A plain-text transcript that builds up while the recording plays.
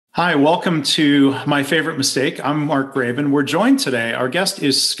Hi, welcome to My Favorite Mistake. I'm Mark Graven. We're joined today. Our guest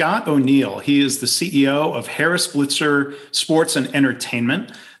is Scott O'Neill. He is the CEO of Harris Blitzer Sports and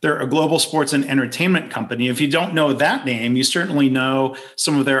Entertainment. They're a global sports and entertainment company. If you don't know that name, you certainly know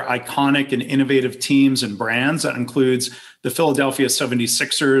some of their iconic and innovative teams and brands. That includes the Philadelphia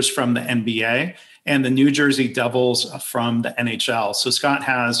 76ers from the NBA and the New Jersey Devils from the NHL. So Scott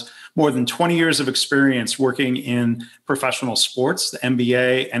has more than 20 years of experience working in professional sports, the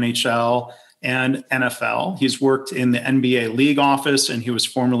NBA, NHL, and NFL. He's worked in the NBA league office, and he was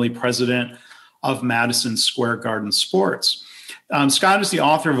formerly president of Madison Square Garden Sports. Scott is the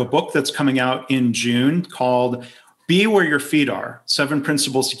author of a book that's coming out in June called Be Where Your Feet Are, 7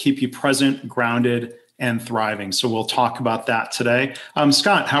 Principles to Keep You Present, Grounded, and Thriving. So we'll talk about that today.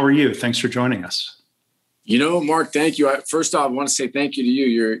 Scott, how are you? Thanks for joining us. You know, Mark, thank you. First off, I want to say thank you to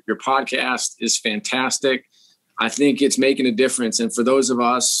you. Your podcast is fantastic. I think it's making a difference. And for those of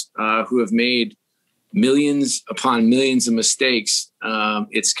us who have made millions upon millions of mistakes,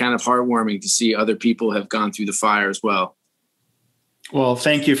 it's kind of heartwarming to see other people have gone through the fire as well. Well,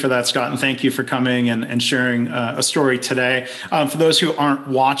 thank you for that, Scott, and thank you for coming and sharing a story today. For those who aren't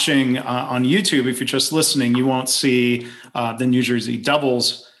watching on YouTube, if you're just listening, you won't see the New Jersey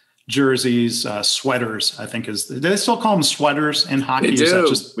Devils jerseys, sweaters, I think do they still call them sweaters in hockey? They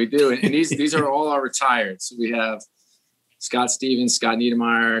do. We do. And these are all our retired. So we have Scott Stevens, Scott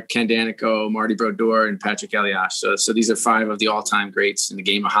Niedermeyer, Ken Danico, Marty Brodeur, and Patrick Elias. So these are 5 of the all-time greats in the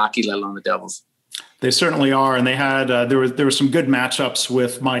game of hockey, let alone the Devils. They certainly are. And they had, there were some good matchups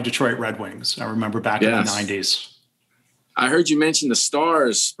with my Detroit Red Wings. I remember back in the 90s. I heard you mention the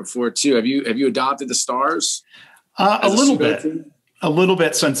Stars before too. Have you adopted the Stars? A little bit. A little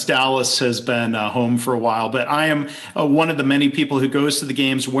bit since Dallas has been home for a while, but I am one of the many people who goes to the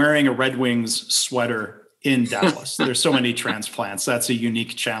games wearing a Red Wings sweater in Dallas. There's so many transplants. That's a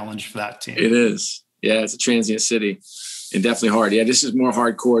unique challenge for that team. It is. Yeah, it's a transient city and definitely hard. Yeah, this is more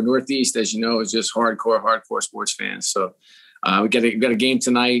hardcore. Northeast, as you know, is just hardcore sports fans. So we got a game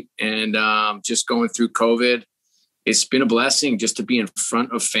tonight, and just going through COVID, it's been a blessing just to be in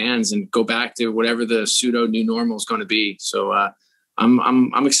front of fans and go back to whatever the pseudo new normal is going to be. So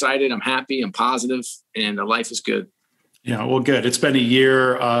I'm excited. I'm happy. I'm positive, and life is good. Yeah, well, good. It's been a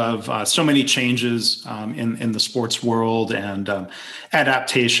year of so many changes in the sports world and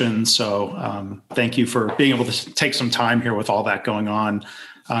adaptation. So thank you for being able to take some time here with all that going on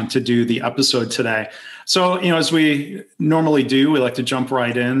to do the episode today. So, as we normally do, we like to jump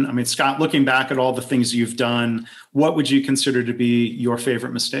right in. I mean, Scott, looking back at all the things you've done, what would you consider to be your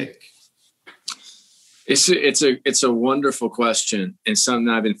favorite mistake? It's a wonderful question, and something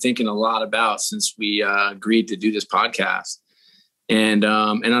I've been thinking a lot about since we agreed to do this podcast. And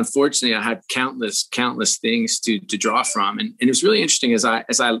unfortunately, I had countless things to draw from. And it was really interesting as I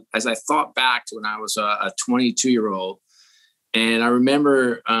thought back to when I was a 22-year-old, and I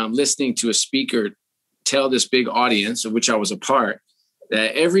remember listening to a speaker tell this big audience, of which I was a part,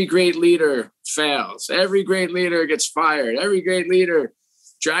 that every great leader fails, every great leader gets fired, every great leader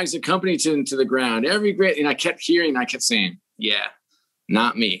drags the company into the ground. And I kept hearing, I kept saying, yeah,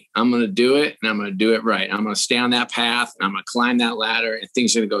 not me. I'm going to do it, and I'm going to do it right. I'm going to stay on that path, and I'm going to climb that ladder, and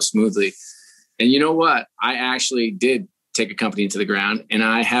things are going to go smoothly. And you know what? I actually did take a company into the ground, and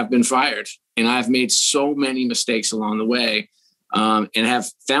I have been fired, and I've made so many mistakes along the way, and have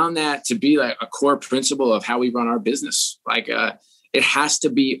found that to be like a core principle of how we run our business. Like it has to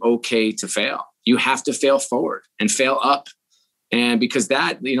be okay to fail. You have to fail forward and fail up. And because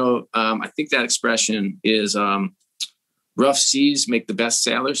that, I think that expression is rough seas make the best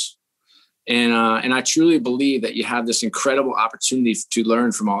sailors. And I truly believe that you have this incredible opportunity to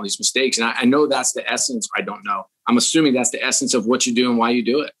learn from all these mistakes. And I know that's the essence. I don't know. I'm assuming that's the essence of what you do and why you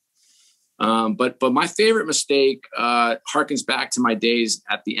do it. But my favorite mistake harkens back to my days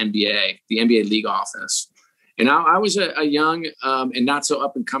at the NBA league office. And I was a young and not so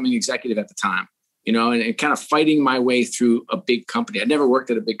up and coming executive at the time. And kind of fighting my way through a big company. I'd never worked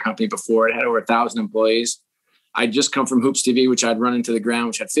at a big company before. It had over 1,000 employees. I'd just come from Hoops TV, which I'd run into the ground,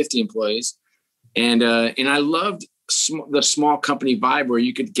 which had 50 employees. And I loved the small company vibe where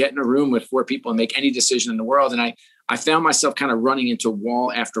you could get in a room with 4 people and make any decision in the world. And I found myself kind of running into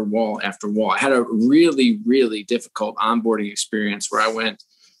wall after wall after wall. I had a really, really difficult onboarding experience where I went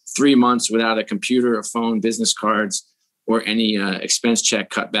 3 months without a computer, a phone, business cards, or any expense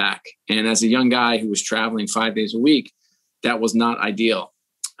check cut back. And as a young guy who was traveling 5 days a week, that was not ideal.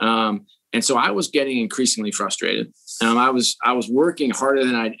 And so I was getting increasingly frustrated. I was working harder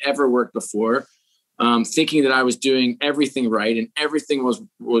than I'd ever worked before, thinking that I was doing everything right and everything was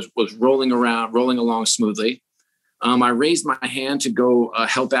rolling along smoothly. I raised my hand to go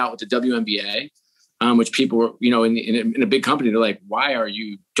help out with the WNBA, which people were, in a big company, they're like,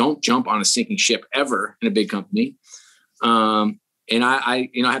 don't jump on a sinking ship ever in a big company. And I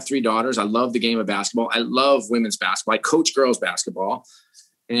have 3 daughters. I love the game of basketball. I love women's basketball. I coach girls basketball.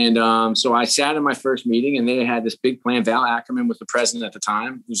 And so I sat in my first meeting, and they had this big plan. Val Ackerman was the president at the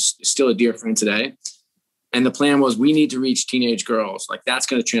time, who's still a dear friend today. And the plan was, we need to reach teenage girls. Like, that's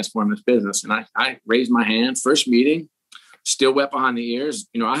going to transform this business. And I raised my hand. First meeting, still wet behind the ears.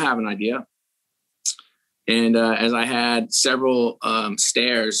 I have an idea. And as I had several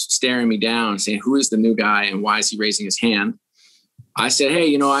stares staring me down, saying, who is the new guy and why is he raising his hand? I said,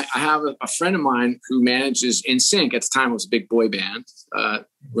 hey, I have a friend of mine who manages NSYNC. At the time, it was a big boy band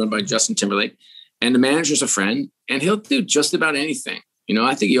run by Justin Timberlake. And the manager's a friend, and he'll do just about anything.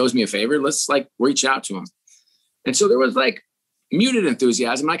 I think he owes me a favor. Let's reach out to him. And so there was muted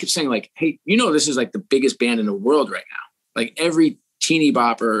enthusiasm. I kept saying hey, this is the biggest band in the world right now. Every teeny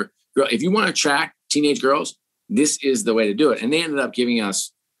bopper girl, if you want to attract teenage girls, this is the way to do it. And they ended up giving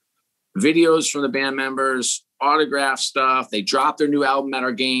us videos from the band members, autograph stuff. They dropped their new album at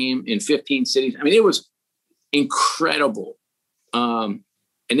our game in 15 cities. I mean, it was incredible. And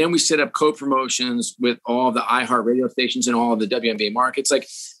then we set up co-promotions with all of the iHeart radio stations and all of the WNBA markets.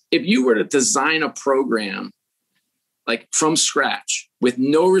 If you were to design a program from scratch with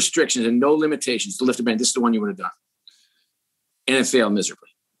no restrictions and no limitations to lift a band, this is the one you would have done. And it failed miserably.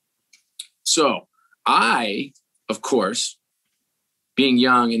 So I, of course, being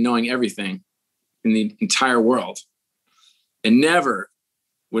young and knowing everything in the entire world, and never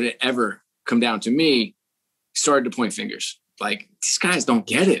would it ever come down to me, started to point fingers. These guys don't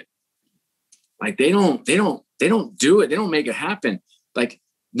get it. They don't do it. They don't make it happen.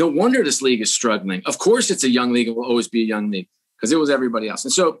 No wonder this league is struggling. Of course, it's a young league. It will always be a young league because it was everybody else.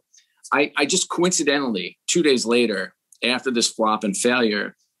 And so I just coincidentally, 2 days later, after this flop and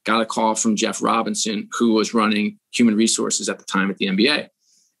failure, got a call from Jeff Robinson, who was running human resources at the time at the NBA.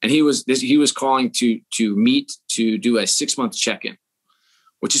 And he was calling to meet to do a 6-month check-in,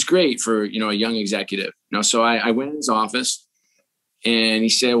 which is great for, a young executive. So I went in his office, and he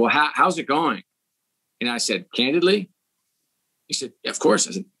said, well, how's it going? And I said, candidly, he said, yeah, of course.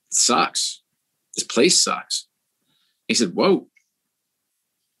 I said, it sucks. This place sucks. He said, whoa,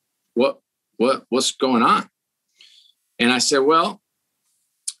 what's going on? And I said, well,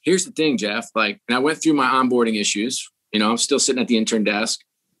 here's the thing, Jeff. And I went through my onboarding issues. I'm still sitting at the intern desk.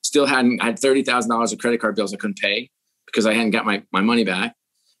 I had $30,000 of credit card bills I couldn't pay because I hadn't got my money back.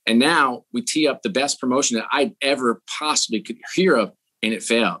 And now we tee up the best promotion that I'd ever possibly could hear of, and it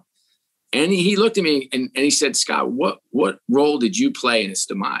failed. And he looked at me and he said, Scott, what role did you play in its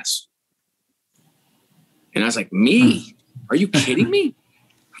demise? And I was like, me? Are you kidding me?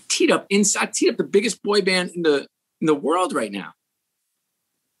 I teed up the biggest boy band in the world right now.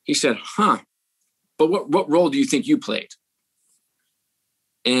 He said, but what role do you think you played?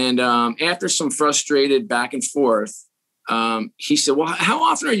 And after some frustrated back and forth, he said, well, how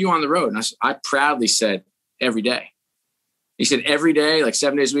often are you on the road? And I proudly said, every day. He said, every day,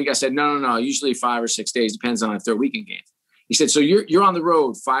 7 days a week? I said, no, usually 5 or 6 days, depends on if they're weekend games. He said, so you're on the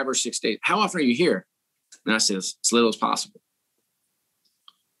road 5 or 6 days. How often are you here? And I said, as little as possible.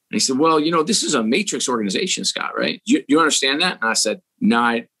 And he said, well, this is a matrix organization, Scott, right? You understand that? And I said, no,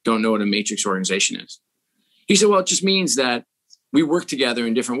 I don't know what a matrix organization is. He said, well, it just means that we work together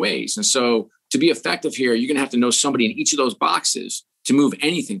in different ways. And so to be effective here, you're going to have to know somebody in each of those boxes to move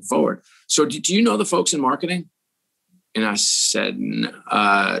anything forward. So do you know the folks in marketing? And I said, no,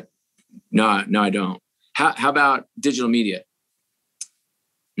 I don't. How about digital media?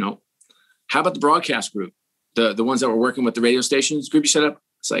 No. How about the broadcast group? The ones that were working with the radio stations group you set up?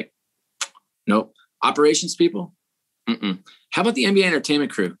 It's like, nope. Operations people? Mm-mm. How about the NBA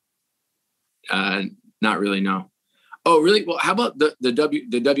entertainment crew? Not really, no. Oh, really? Well, how about the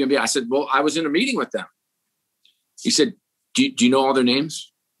WNBA? I said, well, I was in a meeting with them. He said, do you know all their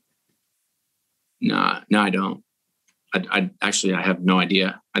names? No, I don't. I have no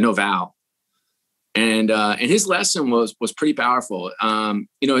idea. I know Val. And his lesson was pretty powerful.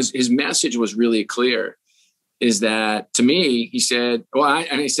 His message was really clear, is that to me, he said,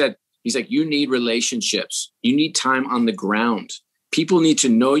 he's like, you need relationships. You need time on the ground. People need to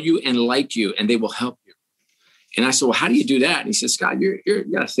know you and like you, and they will help you. And I said, well, how do you do that? And he said, Scott, you're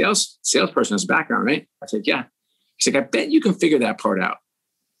a salesperson as a background, right? I said, yeah. He's like, I bet you can figure that part out.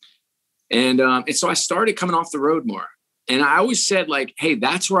 And so I started coming off the road more. And I always said, hey,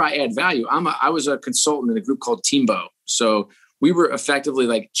 that's where I add value. I was a consultant in a group called Teambo. So we were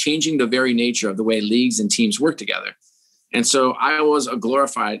effectively changing the very nature of the way leagues and teams work together. And so I was a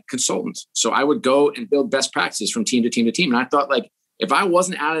glorified consultant. So I would go and build best practices from team to team to team. And I thought, like, if I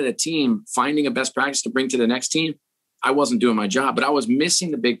wasn't out of the team finding a best practice to bring to the next team, I wasn't doing my job, but I was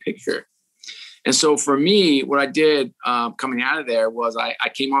missing the big picture. And so for me, what I did coming out of there was I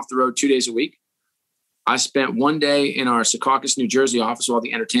came off the road 2 days a week. I spent one day in our Secaucus, New Jersey office with all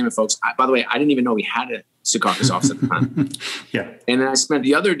the entertainment folks. By the way, I didn't even know we had a Secaucus office at the time. Yeah. And then I spent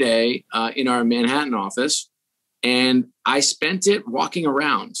the other day in our Manhattan office, and I spent it walking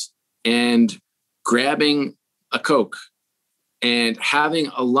around and grabbing a Coke and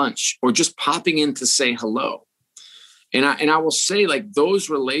having a lunch or just popping in to say hello. And I will say, like, those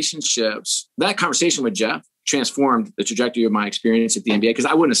relationships, that conversation with Jeff transformed the trajectory of my experience at the NBA, because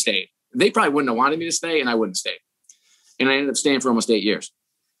I wouldn't have stayed. They probably wouldn't have wanted me to stay, and I wouldn't stay. And I ended up staying for almost 8 years.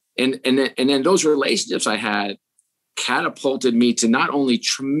 And then those relationships I had catapulted me to not only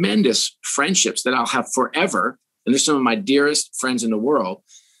tremendous friendships that I'll have forever, and they're some of my dearest friends in the world,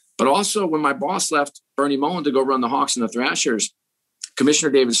 but also when my boss left Bernie Mullen to go run the Hawks and the Thrashers,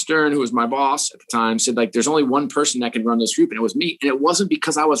 Commissioner David Stern, who was my boss at the time, said, like, there's only one person that can run this group, and it was me. And it wasn't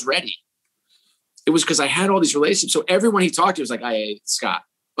because I was ready. It was because I had all these relationships. So everyone he talked to was like, hey, Scott.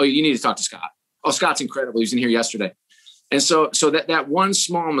 Oh, you need to talk to Scott. Oh, Scott's incredible. He was in here yesterday. And so that one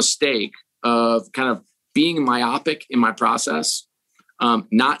small mistake of kind of being myopic in my process,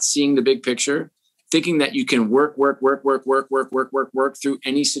 not seeing the big picture, thinking that you can work through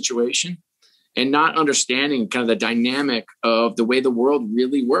any situation, and not understanding kind of the dynamic of the way the world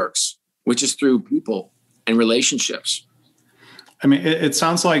really works, which is through people and relationships. I mean, it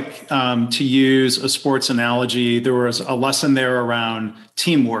sounds like, to use a sports analogy, there was a lesson there around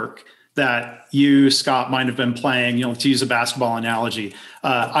teamwork that you, Scott, might have been playing, to use a basketball analogy,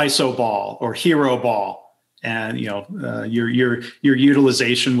 ISO ball or hero ball. And, your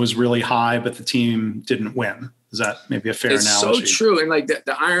utilization was really high, but the team didn't win. Is that maybe a fair analogy? It's so true. And like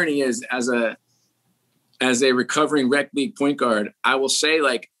the irony is, as a recovering rec league point guard, I will say,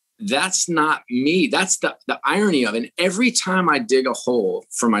 like, that's not me. That's the irony of it. And every time I dig a hole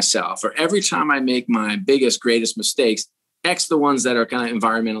for myself, or every time I make my biggest, greatest mistakes, X the ones that are kind of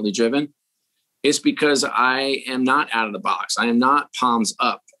environmentally driven, it's because I am not out of the box. I am not palms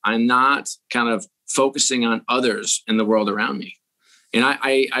up. I'm not kind of focusing on others in the world around me. And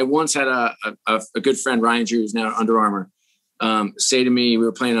I once had a good friend, Ryan Drew, who's now at Under Armour, say to me, we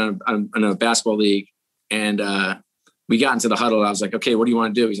were playing on a basketball league, and we got into the huddle. I was like, okay, what do you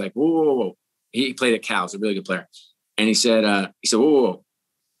want to do? He's like, whoa. He played at Cal. He's a really good player. And he said, whoa.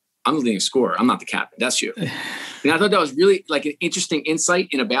 I'm the leading scorer. I'm not the captain. That's you. And I thought that was really like an interesting insight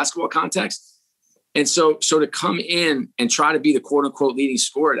in a basketball context. And so to come in and try to be the quote unquote leading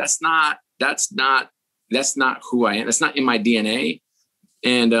scorer, that's not who I am. That's not in my DNA.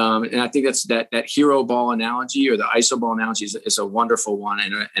 And I think that's that hero ball analogy, or the ISO ball analogy, is a wonderful one,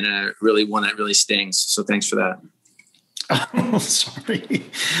 and a really one that really stings. So thanks for that. Oh, sorry.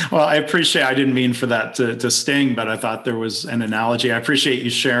 Well, I didn't mean for that to sting, but I thought there was an analogy. I appreciate you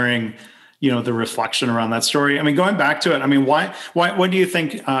sharing, the reflection around that story. I mean, going back to it, I mean, why do you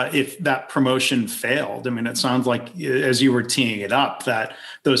think if that promotion failed? I mean, it sounds like, as you were teeing it up, that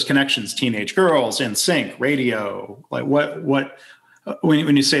those connections, teenage girls, NSYNC, radio, like what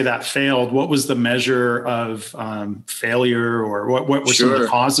when you say that failed, what was the measure of failure, or what were some of the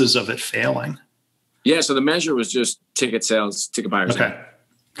causes of it failing? Yeah, so the measure was just ticket sales, ticket buyers. Okay.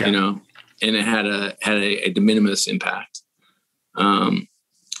 Yeah. And it had a de minimis impact.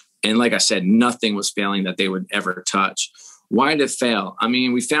 And like I said, nothing was failing that they would ever touch. Why did it fail? I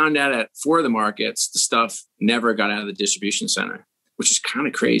mean, we found out at 4 of the markets, the stuff never got out of the distribution center, which is kind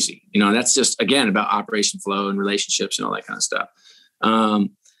of crazy. That's just, again, about operation flow and relationships and all that kind of stuff.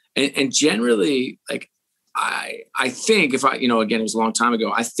 And generally, like, I think if again, it was a long time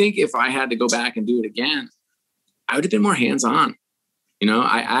ago. I think if I had to go back and do it again, I would have been more hands-on.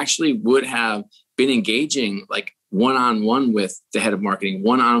 I actually would have been engaging, like, one-on-one with the head of marketing,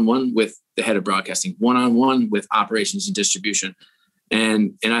 one-on-one with the head of broadcasting, one-on-one with operations and distribution.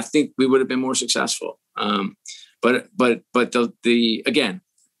 And I think we would have been more successful. But again,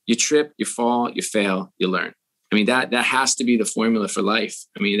 you trip, you fall, you fail, you learn. I mean, that has to be the formula for life.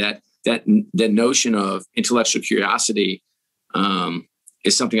 I mean, that notion of intellectual curiosity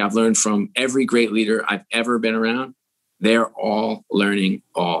is something I've learned from every great leader I've ever been around. They're all learning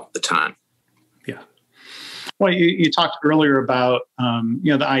all the time. Yeah. Well, you talked earlier about,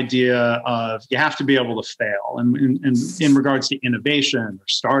 the idea of you have to be able to fail, and in regards to innovation or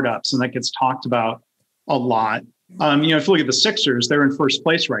startups, and that gets talked about a lot. If you look at the Sixers, they're in first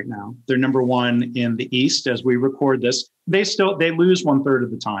place right now. They're number 1 in the East as we record this. They lose 1/3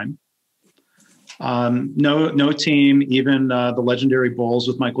 of the time. No team, even the legendary Bulls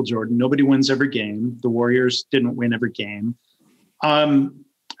with Michael Jordan, nobody wins every game. The Warriors didn't win every game.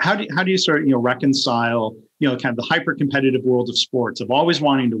 How do you sort of, reconcile, kind of the hyper competitive world of sports of always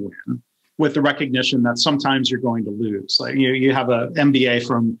wanting to win with the recognition that sometimes you're going to lose? Like you have an MBA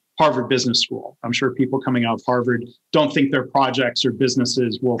from Harvard Business School. I'm sure people coming out of Harvard don't think their projects or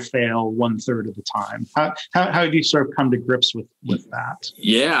businesses will fail 1/3 of the time. How do you sort of come to grips with that?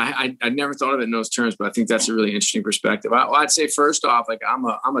 Yeah, I never thought of it in those terms, but I think that's a really interesting perspective. I'd say first off, like I'm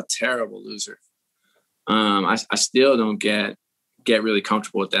a terrible loser. I still don't get really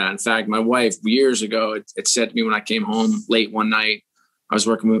comfortable with that. In fact, my wife years ago, it said to me when I came home late one night, I was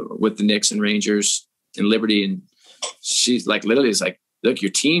working with the Knicks and Rangers and Liberty, and she's like, literally, it's like, look,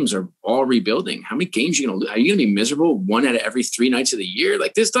 your teams are all rebuilding. How many games are you going to lose? Are you going to be miserable one out of every 3 nights of the year?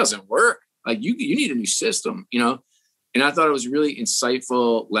 Like, this doesn't work. Like, you need a new system, And I thought it was a really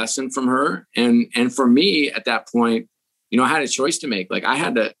insightful lesson from her. And for me at that point, I had a choice to make. Like, I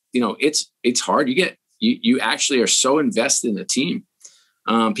had to, it's hard. You actually are so invested in the team.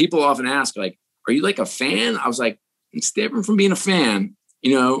 People often ask, like, are you like a fan? I was like, it's different from being a fan.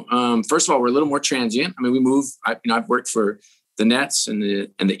 First of all, we're a little more transient. I mean, we move. I've worked for the Nets and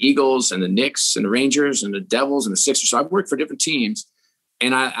the Eagles and the Knicks and the Rangers and the Devils and the Sixers. So I've worked for different teams,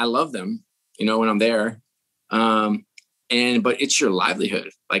 and I love them. When I'm there, but it's your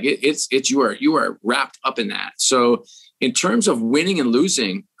livelihood. Like it's you are wrapped up in that. So in terms of winning and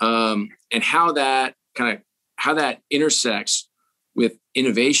losing, and how that intersects with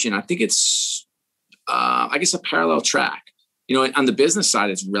innovation, I think it's I guess a parallel track. On the business side,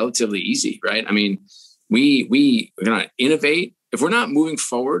 it's relatively easy, right? I mean, we're going to innovate. If we're not moving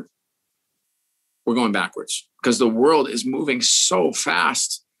forward, we're going backwards because the world is moving so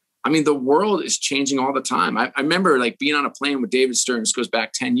fast. I mean, the world is changing all the time. I remember like being on a plane with David Stern. This goes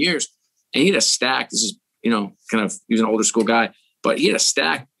back 10 years, and he had a stack. This is, he was an older school guy, but he had a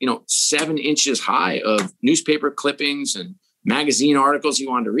stack, 7 inches high of newspaper clippings and magazine articles he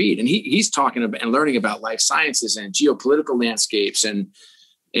wanted to read. And he's talking about and learning about life sciences and geopolitical landscapes and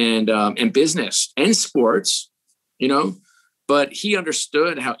business and sports, but he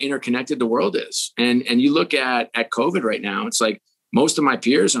understood how interconnected the world is. And you look at COVID right now, it's like most of my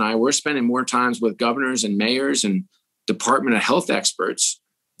peers and we're spending more times with governors and mayors and Department of Health experts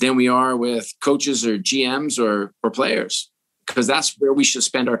than we are with coaches or GMs or players, because that's where we should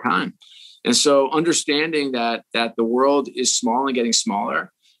spend our time. And so understanding that the world is small and getting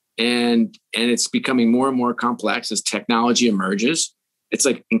smaller and it's becoming more and more complex as technology emerges, it's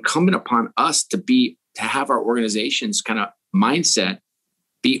like incumbent upon us to have our organization's kind of mindset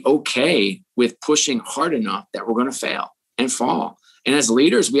be okay with pushing hard enough that we're going to fail and fall. And as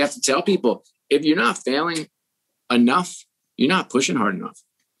leaders, we have to tell people, if you're not failing enough, you're not pushing hard enough.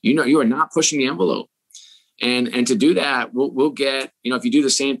 You are not pushing the envelope. And to do that, we'll get, if you do the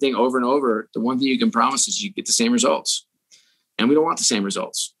same thing over and over, the one thing you can promise is you get the same results. And we don't want the same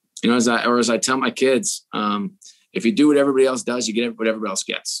results. As I tell my kids, if you do what everybody else does, you get what everybody else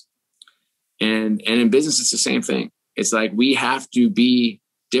gets. And in business, it's the same thing. It's like we have to be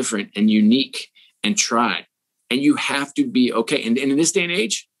different and unique and try. And you have to be okay. And in this day and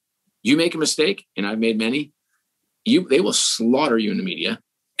age, you make a mistake, and I've made many, they will slaughter you in the media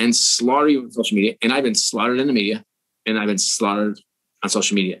and slaughter you on social media. And I've been slaughtered in the media, and I've been slaughtered on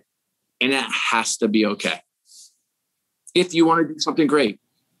social media. And that has to be okay. If you want to do something great.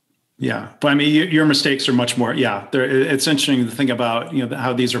 Yeah. But I mean, your mistakes are much more. Yeah. It's interesting to think about,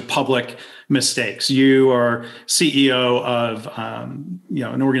 how these are public mistakes. You are CEO of,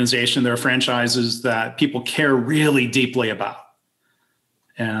 an organization. There are franchises that people care really deeply about.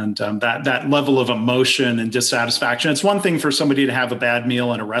 And that level of emotion and dissatisfaction. It's one thing for somebody to have a bad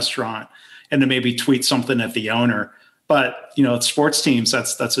meal in a restaurant and to maybe tweet something at the owner. But, sports teams,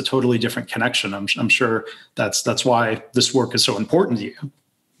 that's a totally different connection. I'm sure that's why this work is so important to you.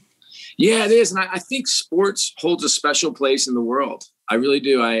 Yeah, it is. And I think sports holds a special place in the world. I really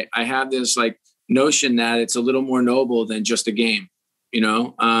do. I have this notion that it's a little more noble than just a game,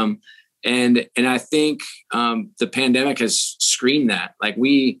 and I think the pandemic has screamed that. Like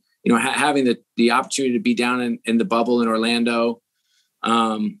having the opportunity to be down in the bubble in Orlando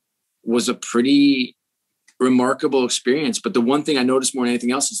was a pretty remarkable experience. But the one thing I noticed more than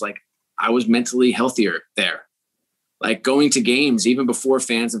anything else is I was mentally healthier there. Like going to games, even before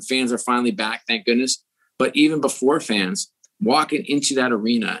fans, and fans are finally back, thank goodness. But even before fans, walking into that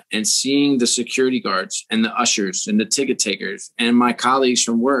arena and seeing the security guards and the ushers and the ticket takers and my colleagues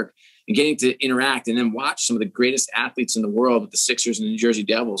from work and getting to interact and then watch some of the greatest athletes in the world with the Sixers and the New Jersey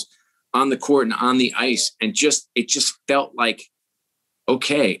Devils on the court and on the ice. And it just felt like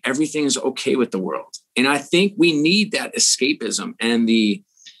okay, everything is okay with the world. And I think we need that escapism and the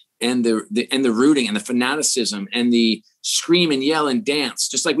rooting and the fanaticism and the scream and yell and dance,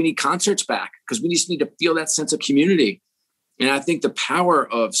 just like we need concerts back, because we just need to feel that sense of community. And I think the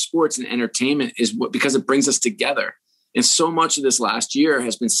power of sports and entertainment is because it brings us together. And so much of this last year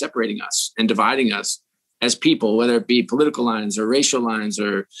has been separating us and dividing us as people, whether it be political lines or racial lines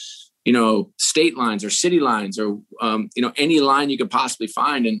or, state lines or city lines or, any line you could possibly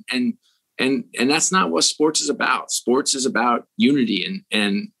find. And that's not what sports is about. Sports is about unity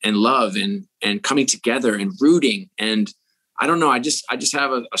and love and coming together and rooting. And I don't know, I just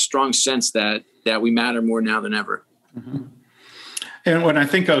have a strong sense that we matter more now than ever. Mm-hmm. And when I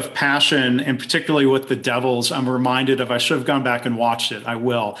think of passion, and particularly with the Devils, I'm reminded of, I should have gone back and watched it. I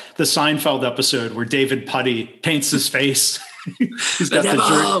will. The Seinfeld episode where David Puddy paints his face. He's got the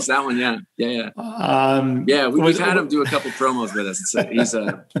Devils, that one. Yeah. We've had him do a couple promos with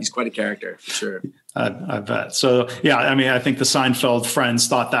us. He's quite a character for sure. I bet. So, yeah, I mean, I think the Seinfeld friends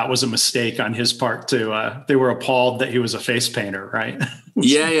thought that was a mistake on his part too. They were appalled that he was a face painter, right?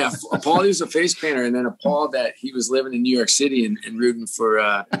 Yeah. Appalled he was a face painter, and then appalled that he was living in New York City and rooting for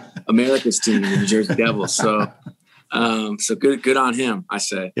America's team, the New Jersey Devils. So good on him, I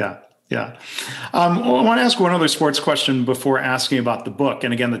say. Yeah. I want to ask one other sports question before asking about the book.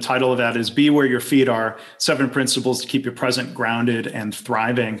 And again, the title of that is Be Where Your Feet Are, 7 Principles to Keep Your Present Grounded and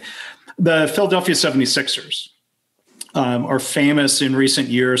Thriving. The Philadelphia 76ers are famous in recent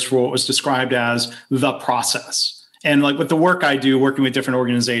years for what was described as the process. And like with the work I do, working with different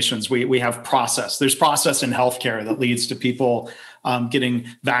organizations, we have process. There's process in healthcare that leads to people getting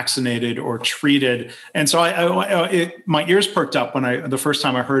vaccinated or treated. And so my ears perked up when the first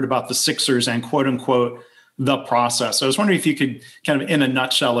time I heard about the Sixers and quote unquote, the process. I was wondering if you could kind of in a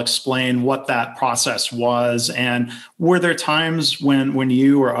nutshell explain what that process was. And were there times when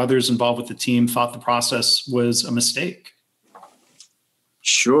you or others involved with the team thought the process was a mistake?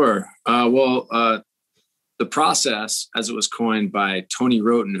 Sure. The process, as it was coined by Tony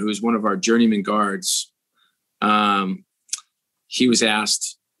Roten, who is one of our journeyman guards, he was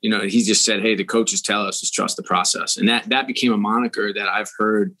asked, he just said, hey, the coaches tell us, just trust the process. And that became a moniker that I've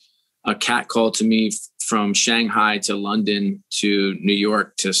heard a cat called to me from Shanghai to London to New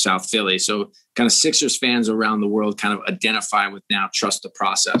York to South Philly. So kind of Sixers fans around the world kind of identify with now trust the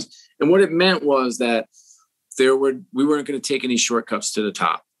process. And what it meant was that we weren't going to take any shortcuts to the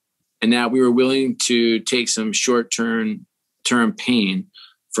top. And that we were willing to take some short-term pain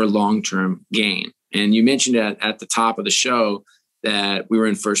for long-term gain. And you mentioned at the top of the show that we were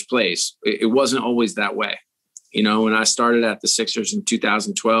in first place. It wasn't always that way. When I started at the Sixers in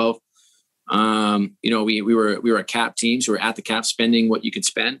 2012, we were a cap team, so we were at the cap spending what you could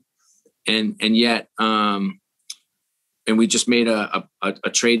spend. And yet, and we just made a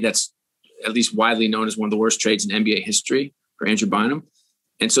trade that's at least widely known as one of the worst trades in NBA history for Andrew Bynum.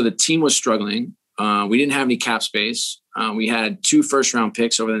 And so the team was struggling. We didn't have any cap space. We had 2 first-round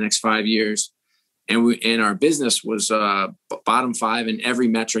picks over the next 5 years. And our business was bottom 5 in every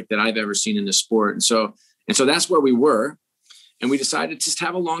metric that I've ever seen in the sport. And so that's where we were. And we decided to just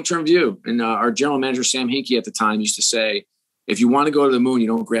have a long-term view. And our general manager, Sam Hinkie, at the time used to say, if you want to go to the moon, you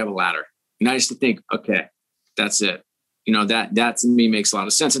don't grab a ladder. And I used to think, okay, that's it. That to me makes a lot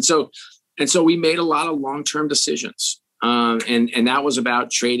of sense. And so we made a lot of long-term decisions. And that was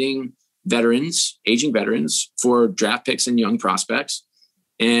about trading aging veterans for draft picks and young prospects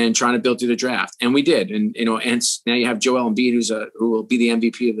and trying to build through the draft. And we did. And now you have Joel Embiid, who will be the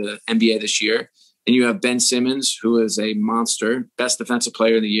MVP of the NBA this year. And you have Ben Simmons, who is a monster, best defensive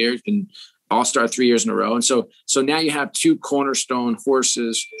player of the year, been all-star 3 years in a row. And so now you have 2 cornerstone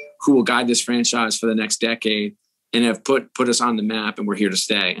horses who will guide this franchise for the next decade and have put us on the map, and we're here to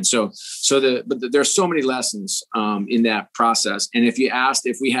stay. And but there's so many lessons in that process. And if you asked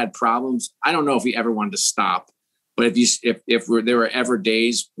if we had problems, I don't know if we ever wanted to stop. But if there were ever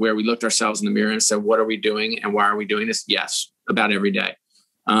days where we looked ourselves in the mirror and said, what are we doing and why are we doing this? Yes, about every day.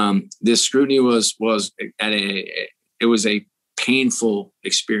 This scrutiny was a painful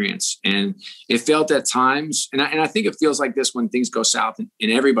experience, and it felt at times, and I think it feels like this when things go south in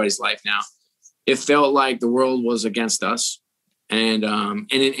everybody's life now. It felt like the world was against us, and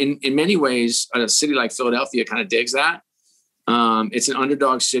in many ways, a city like Philadelphia kind of digs that. It's an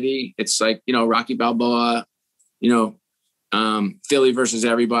underdog city. It's like Rocky Balboa, Philly versus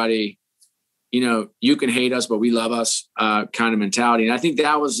everybody. You can hate us, but we love us kind of mentality. And I think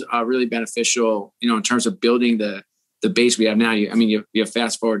that was really beneficial, in terms of building the base we have now. You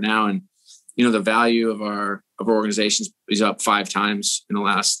fast forward now and, the value of of our organizations. He's up 5 times in the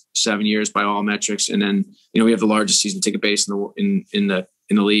last 7 years by all metrics. And then, we have the largest season ticket base in the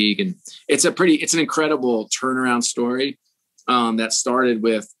league. And it's an incredible turnaround story that started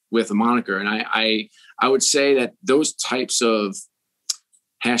with a moniker. And I would say that those types of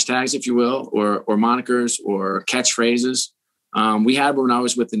hashtags, if you will, or monikers or catchphrases, we had when I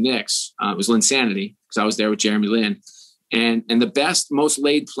was with the Knicks. It was Linsanity, because I was there with Jeremy Lin. And the best, most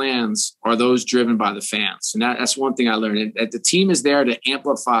laid plans are those driven by the fans. And that's one thing I learned. The team is there to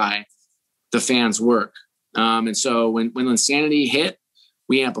amplify the fans' work. And so when Linsanity hit,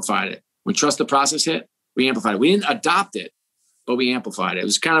 we amplified it. When Trust the Process hit, we amplified it. We didn't adopt it, but we amplified it. It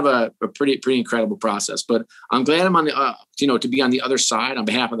was kind of a pretty incredible process. But I'm glad I'm on the to be on the other side on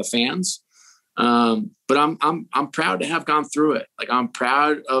behalf of the fans. But I'm proud to have gone through it. Like, I'm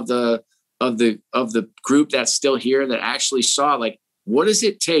proud of the group that's still here, that actually saw, like, what does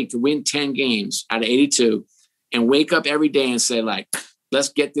it take to win 10 games out of 82 and wake up every day and say, like, let's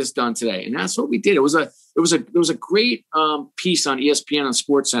get this done today. And that's what we did. It was a great piece on ESPN on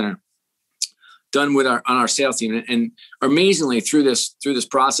SportsCenter done with on our sales team. And amazingly through this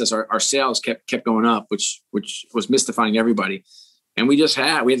process, our sales kept going up, which was mystifying everybody. And we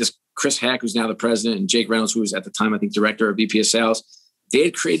had this Chris Heck, who's now the president, and Jake Reynolds, who was at the time, I think, director of VP of sales. They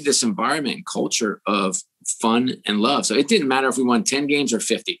had created this environment and culture of fun and love. So it didn't matter if we won 10 games or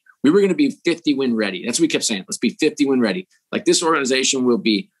 50. We were going to be 50 win ready. That's what we kept saying. Let's be 50 win ready. Like, this organization will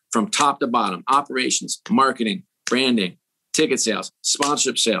be from top to bottom: operations, marketing, branding, ticket sales,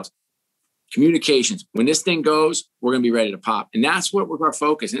 sponsorship sales, communications. When this thing goes, we're going to be ready to pop. And that's what was our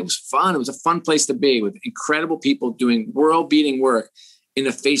focus. And it was fun. It was a fun place to be, with incredible people doing world-beating work in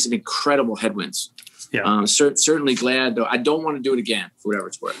the face of incredible headwinds. Yeah. Certainly glad, though. I don't want to do it again, for whatever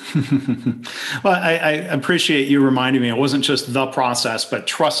it's worth. Well, I appreciate you reminding me. It wasn't just the process, but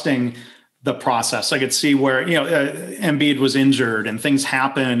trusting the process. I could see where, Embiid was injured and things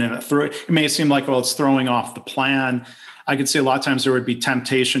happen, and it may seem like, well, it's throwing off the plan. I could see a lot of times there would be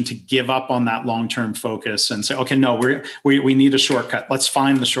temptation to give up on that long-term focus and say, okay, no, we need a shortcut. Let's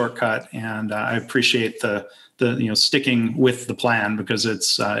find the shortcut. And I appreciate the sticking with the plan, because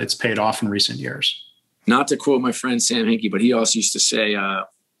it's paid off in recent years. Not to quote my friend Sam Hinkie, but he also used to say,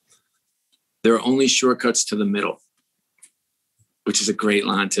 there are only shortcuts to the middle, which is a great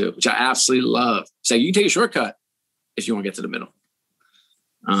line too, which I absolutely love. So you can take a shortcut if you want to get to the middle.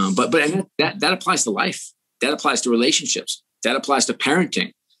 But that applies to life. That applies to relationships. That applies to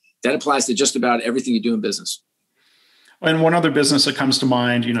parenting. That applies to just about everything you do in business. And one other business that comes to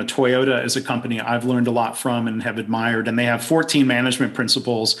mind, Toyota is a company I've learned a lot from and have admired. And they have 14 management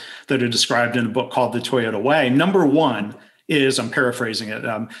principles that are described in a book called The Toyota Way. Number 1 is, I'm paraphrasing it,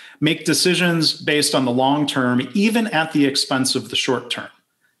 make decisions based on the long term, even at the expense of the short term.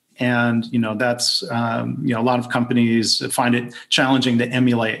 And, that's, a lot of companies find it challenging to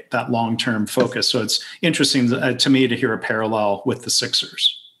emulate that long-term focus. So it's interesting to me to hear a parallel with the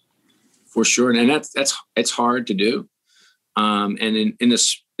Sixers. For sure. And it's hard to do. And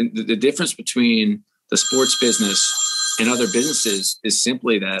the difference between the sports business and other businesses is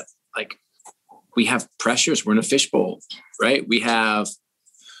simply that, like, we have pressures. We're in a fishbowl, right? We have,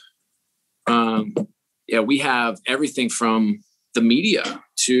 we have everything from the media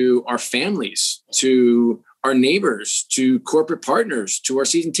to our families, to our neighbors, to corporate partners, to our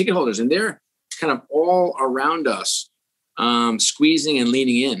season ticket holders. And they're kind of all around us, squeezing and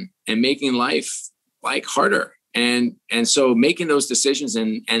leaning in and making life like harder. And so making those decisions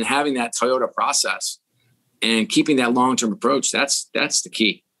and having that Toyota process and keeping that long-term approach, that's the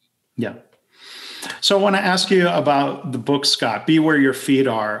key. Yeah. So I want to ask you about the book, Scott, Be Where Your Feet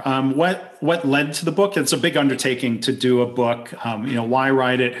Are. What led to the book? It's a big undertaking to do a book. Why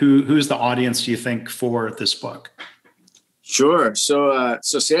write it? Who's the audience, do you think, for this book? Sure. So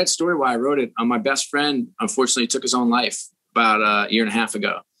sad story why I wrote it. My best friend, unfortunately, took his own life about a year and a half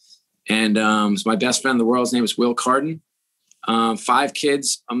ago. And it's my best friend in the world. His name is Will Carden. 5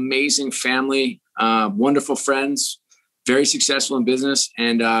 kids, amazing family, wonderful friends, very successful in business,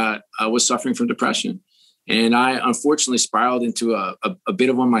 and was suffering from depression. And I unfortunately spiraled into a bit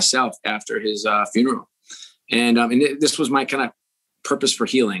of one myself after his funeral. And this was my kind of purpose for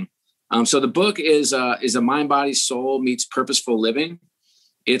healing. So the book is a mind, body, soul meets purposeful living.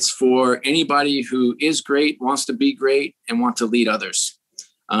 It's for anybody who is great, wants to be great, and want to lead others.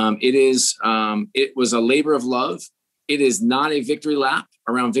 It was a labor of love. It is not a victory lap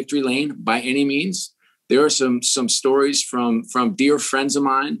around victory lane by any means. There are some stories from dear friends of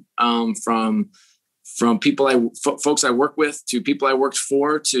mine, from people folks I work with, to people I worked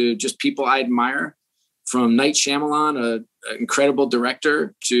for, to just people I admire, from Night Shyamalan, an incredible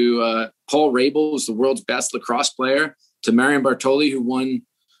director, to Paul Rabel is the world's best lacrosse player, to Marion Bartoli, who won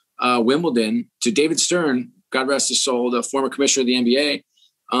Wimbledon, to David Stern, God rest his soul, the former commissioner of the NBA,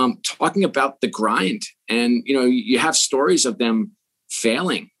 talking about the grind. And, you know, you have stories of them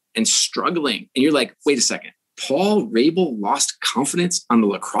failing and struggling. And you're like, wait a second, Paul Rabel lost confidence on the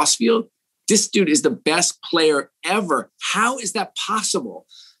lacrosse field? This dude is the best player ever. How is that possible?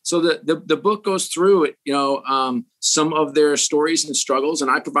 So the book goes through it, you know, some of their stories and struggles,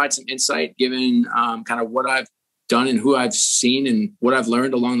 and I provide some insight given kind of what I've done and who I've seen and what I've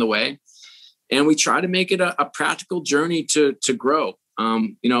learned along the way. And we try to make it a practical journey to grow.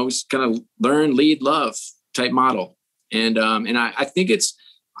 You know, it's kind of learn, lead, love type model. And I think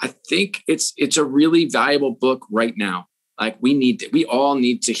it's a really valuable book right now. Like we all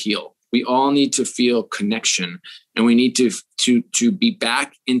need to heal. We all need to feel connection, and we need to be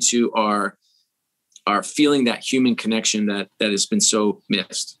back into our feeling that human connection that has been so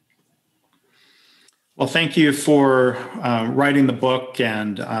missed. Well, thank you for writing the book,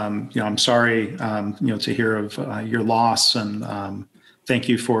 and you know, I'm sorry, you know, to hear of your loss, and thank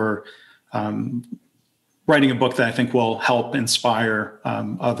you for writing a book that I think will help inspire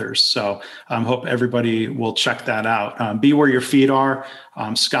others. So I hope everybody will check that out. Be Where Your Feet Are.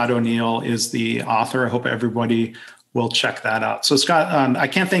 Scott O'Neill is the author. I hope everybody will check that out. So Scott, I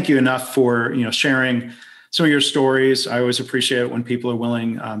can't thank you enough for, you know, sharing some of your stories. I always appreciate it when people are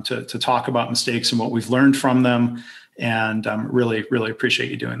willing to talk about mistakes and what we've learned from them. And really, really appreciate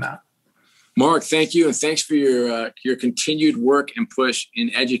you doing that. Mark, thank you. And thanks for your continued work and push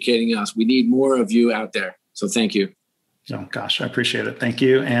in educating us. We need more of you out there. So thank you. Oh, gosh, I appreciate it. Thank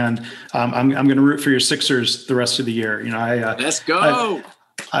you. And I'm going to root for your Sixers the rest of the year. You know, let's go.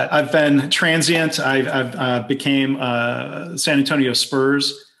 I've been transient. I've became a San Antonio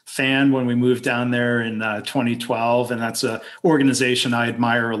Spurs fan when we moved down there in 2012. And that's an organization I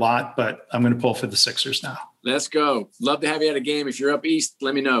admire a lot, but I'm going to pull for the Sixers now. Let's go. Love to have you at a game. If you're up east,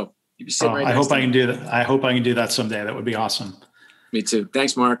 let me know. I hope I can do that. I hope I can do that someday. That would be awesome. Me too.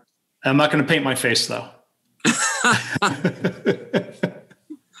 Thanks, Mark. I'm not going to paint my face though.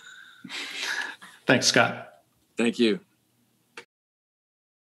 Thanks, Scott. Thank you.